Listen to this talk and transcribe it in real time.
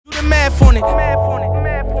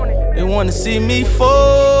math on it. They wanna see me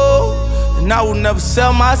fall, and I will never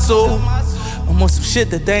sell my soul. I'm on some shit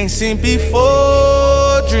that they ain't seen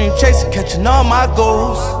before. Dream chasing, catching all my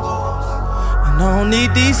goals. And I don't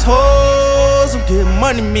need these hoes. I'm getting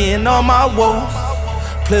money, me and all my woes.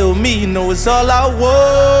 Play with me, you know it's all I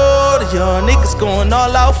want. The young niggas going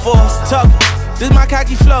all out for us. Talkin', this my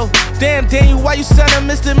cocky flow. Damn, Daniel, why you soundin'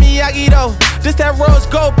 Mr. Miyagi though? This that rose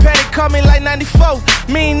gold petty, call me like 94.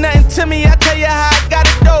 Mean nothing to me, I tell you how I got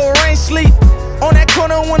it though. Rain, sleep, on that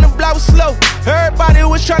corner when the block was slow. Everybody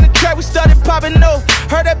was tryna trap, we started popping no.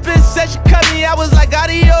 Heard that bitch said she cut me, I was like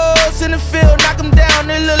adios. In the field, knock them down,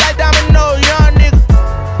 it look like domino. Young nigga,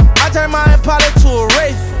 I turned my Impala to a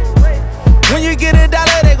Wraith. When you get $1,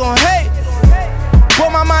 they gon' hate.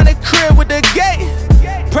 Put my mind in crib with the gate.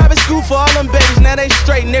 Private school for all them babies, now they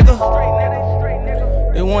straight, nigga.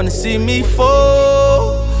 They wanna see me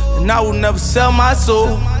fall, and I will never sell my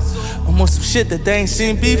soul. I'm on some shit that they ain't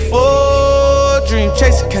seen before. Dream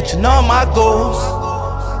chasing, catching all my goals.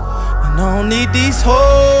 And I don't need these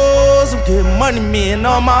hoes. I'm getting money, me and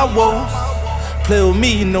all my woes. Play with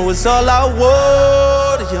me, you know it's all I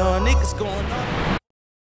want. The young niggas going on.